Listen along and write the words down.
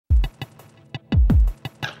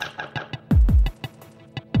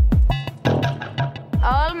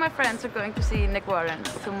my friends are going to see Nick Warren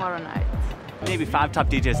tomorrow night. Maybe 5 top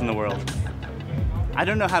DJs in the world. I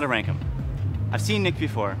don't know how to rank them. I've seen Nick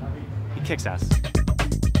before. He kicks ass.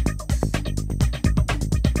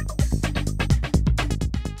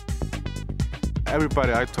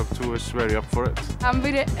 Everybody I talk to is very up for it. I'm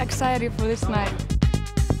very excited for this night.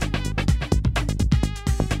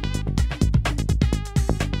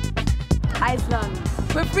 Iceland,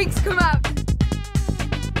 where freaks come out.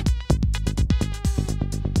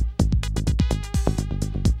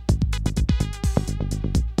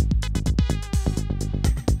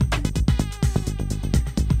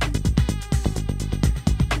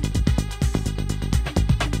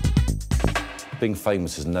 Being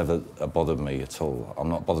famous has never bothered me at all. I'm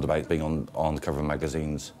not bothered about being on the cover of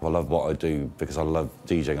magazines. I love what I do because I love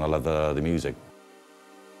DJing and I love the music.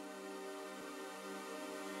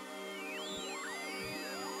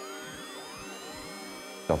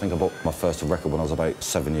 I think I bought my first record when I was about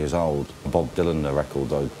 7 years old. Bob Dylan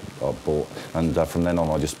record I bought, and from then on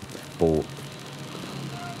I just bought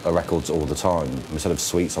records all the time. Instead of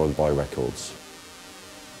sweets, I would buy records.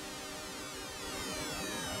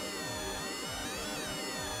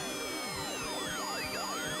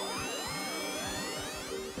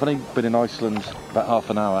 I've only been in Iceland about half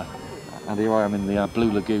an hour, and here I am in the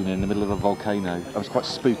Blue Lagoon in the middle of a volcano. It was quite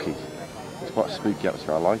spooky. It's quite a spooky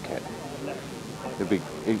atmosphere. I like it.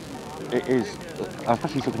 It is,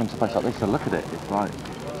 especially looking into a place like this, and look at it.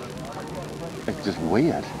 It's just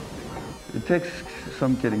weird. It takes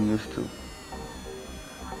some getting used to,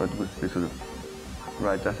 but with this sort of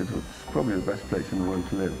right attitude, it's probably the best place in the world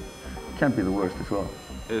to live. It can't be the worst as well.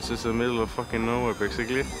 It's just the middle of fucking nowhere,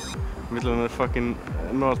 basically. Middle of the fucking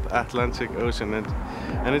North Atlantic Ocean,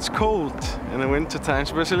 and it's cold in the winter time,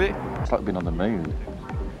 especially. It's like being on the moon.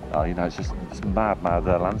 You know, it's just this mad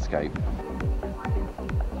landscape.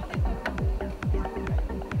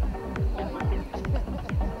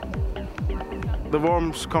 The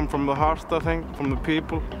warmth come from the heart, I think, from the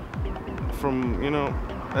people, from, you know,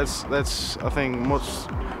 that's I think much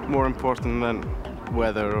more important than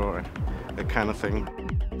weather or that kind of thing.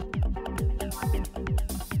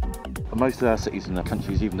 Most of our cities in the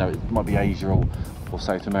countries, even though it might be Asia or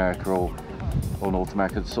South America or North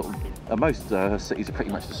America, sort of, most cities are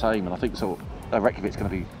pretty much the same, and I think sort of Reykjavik's going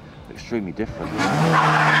to be extremely different.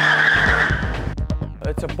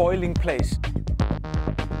 It's a boiling place.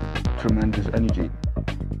 Tremendous energy.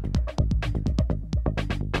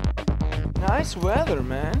 Nice weather,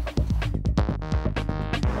 man.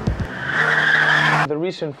 The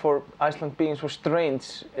reason for Iceland being so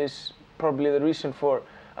strange is probably the reason for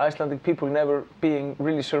Icelandic people never being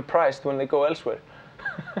really surprised when they go elsewhere.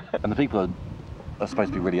 And the people are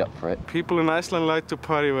supposed to be really up for it. People in Iceland like to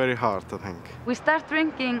party very hard, I think. we start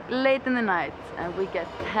drinking late in the night and we get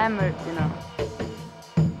hammered, you know.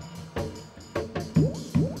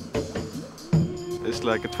 It's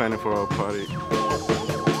like a 24-hour party.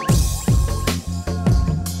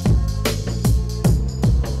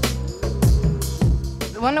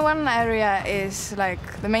 The 101 area is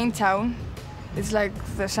like the main town. It's like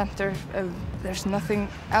the center of, there's nothing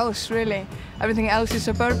else really. Everything else is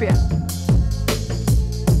suburbia.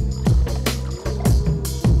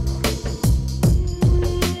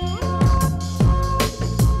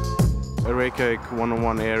 The Reykjavik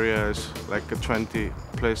 101 area is like a 20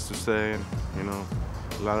 place to stay and, you know,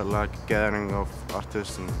 a lot of like gathering of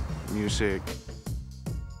artists and music.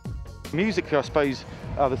 Musically, I suppose,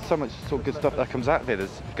 there's so much sort of good stuff that comes out of it.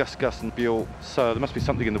 There's Gus and Bjork, so there must be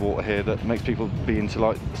something in the water here that makes people be into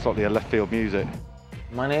like slightly a left field music.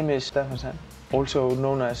 My name is Stephensen, also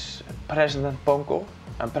known as President Bongo,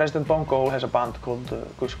 and President Bongo has a band called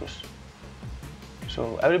Gus Gus.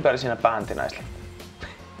 So everybody's in a band in Iceland.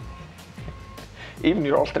 Even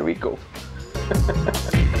your alter ego.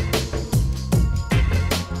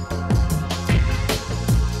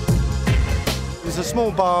 It was a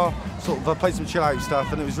small bar, sort of played some chill out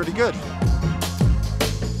stuff, and it was really good.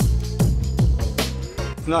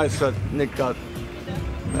 It's nice that Nick got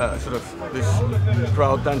sort of this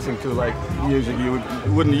crowd dancing to like music you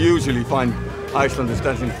wouldn't usually find Icelanders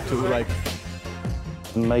dancing to, like.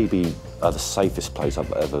 Maybe the safest place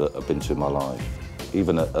I've ever been to in my life.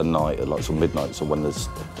 Even at night, at like sort of midnight, so when the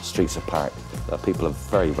streets are packed, people are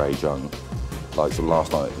very, very drunk. Like so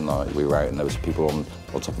last night we were out and there was people on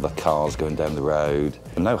top of the cars going down the road.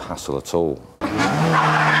 No hassle at all.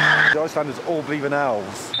 The Icelanders all believe in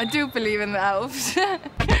elves. I do believe in the elves.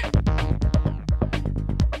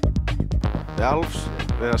 The elves,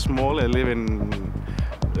 they are small, they live in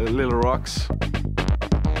little rocks.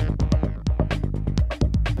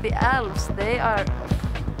 The elves, they are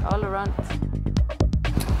all around.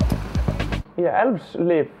 Yeah, elves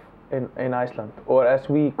live in Iceland, or as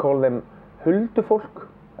we call them, huldufólk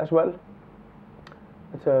as well.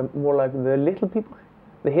 It's more like the little people,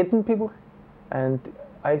 the hidden people. And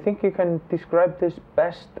I think you can describe this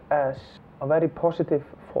best as a very positive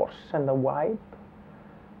force and a vibe,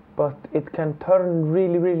 but it can turn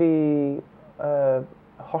really, really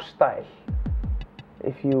hostile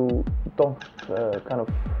if you don't kind of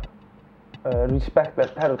respect their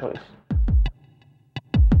territories.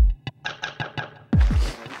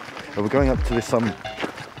 We're going up to this a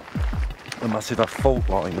massive fault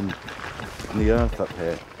line in the earth up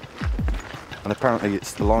here, and apparently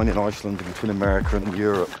it's the line in Iceland between America and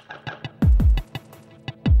Europe.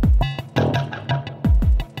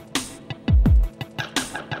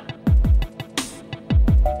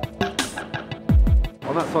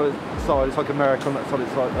 On that side it's like America, on that side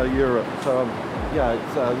it's like Europe. So yeah,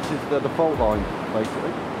 this is the fault line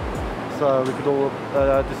basically. So we could all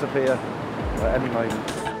disappear at any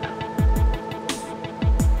moment.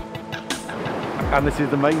 And this is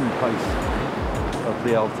the main place of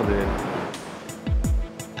the elves to live.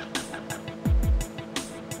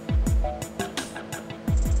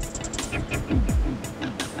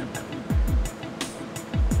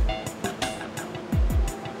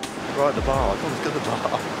 Right at the bar, I thought it was good at the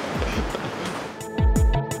bar.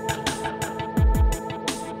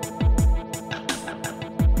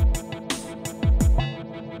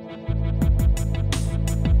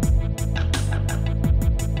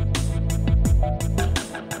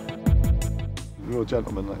 Real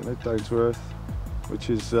gentleman, like, you know, down to earth, which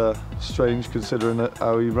is strange considering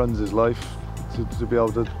how he runs his life, to be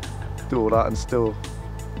able to do all that and still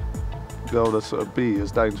be able to sort of be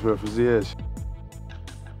as down to earth as he is.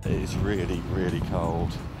 It is really, really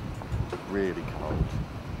cold. Really cold.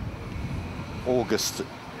 August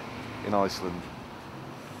in Iceland.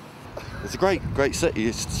 It's a great city.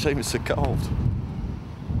 It's a shame it's so cold.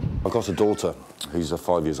 I've got a daughter who's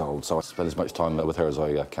 5 years old, so I spend as much time with her as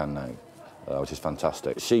I can now. Which is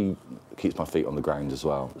fantastic. She keeps my feet on the ground as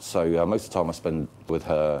well. So most of the time I spend with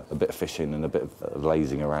her, a bit of fishing and a bit of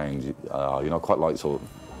lazing around. You know, I quite like sort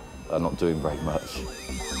of not doing very much.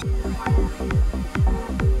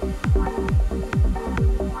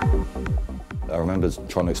 I remember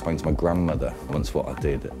trying to explain to my grandmother once what I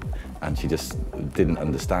did, and she just didn't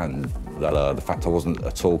understand that the fact I wasn't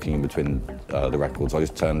talking in between the records. I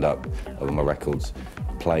just turned up with my records,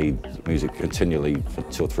 played music continually for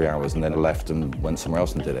 2 or 3 hours, and then left and went somewhere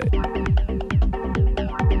else and did it.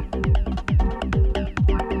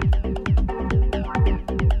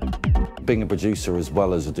 Being a producer as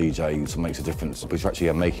well as a DJ makes a difference, because you're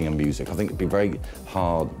actually making a music. I think it'd be very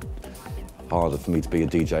harder for me to be a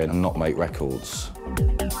DJ and not make records.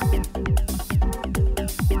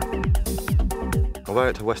 I went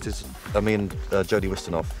out to West is me and Jody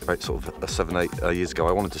Wisternoff about sort of 7, 8 years ago.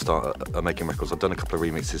 I wanted to start making records. I'd done a couple of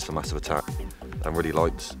remixes for Massive Attack and really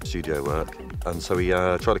liked studio work. And so we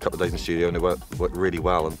tried a couple of days in the studio, and it worked really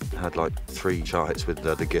well, and had like 3 chart hits with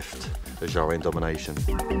The Gift, Genre and Domination.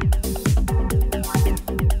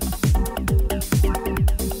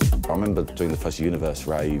 I remember doing the first Universe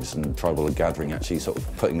raves and Tribal Gathering, actually sort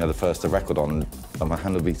of putting the first record on, and my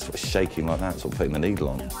hand would be sort of shaking like that, sort of putting the needle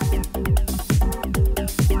on.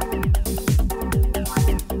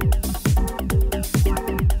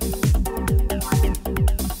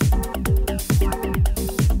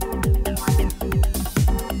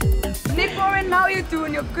 Now you're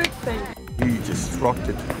doing your good thing. He just rocked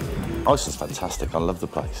it. Iceland's fantastic. I love the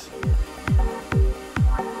place.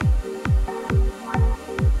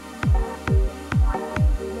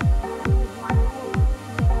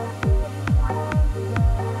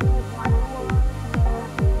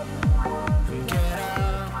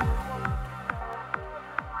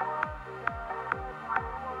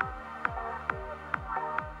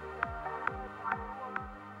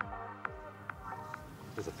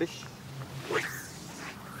 There's a fish.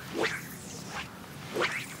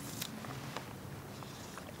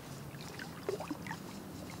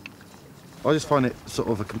 I just find it sort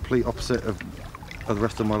of a complete opposite of the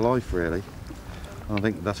rest of my life, really. And I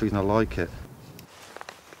think that's the reason I like it.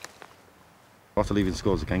 After leaving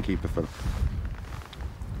school as a gamekeeper for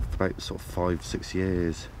about sort of 5, 6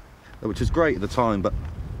 years, which was great at the time, but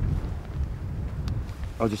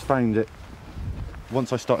I just found it,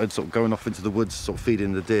 once I started sort of going off into the woods, sort of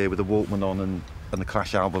feeding the deer with the Walkman on and the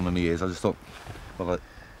Clash album in my ears, I just thought, well,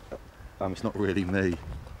 it's not really me.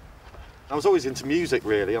 I was always into music,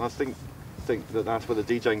 really, and I think that that's where the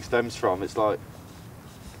DJing stems from. It's like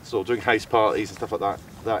sort of doing house parties and stuff like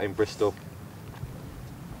that in Bristol.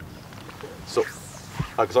 So,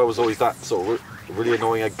 because I was always that sort of really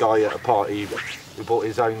annoying guy at a party who brought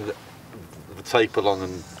his own tape along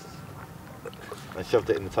and shoved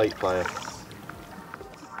it in the tape player.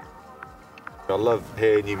 I love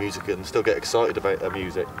hearing new music and still get excited about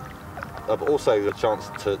music. But also the chance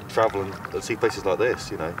to travel and see places like this,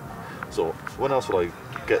 you know. So when else would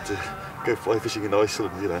I get to go fly fishing in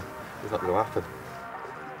Iceland, you know? It's not going to happen.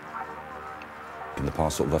 In the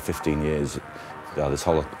past sort of 15 years, this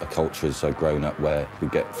whole culture has grown up where we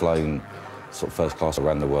get flown sort of first class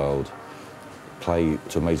around the world, play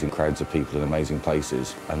to amazing crowds of people in amazing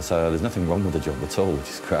places, and so there's nothing wrong with the job at all, which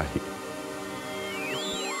is great.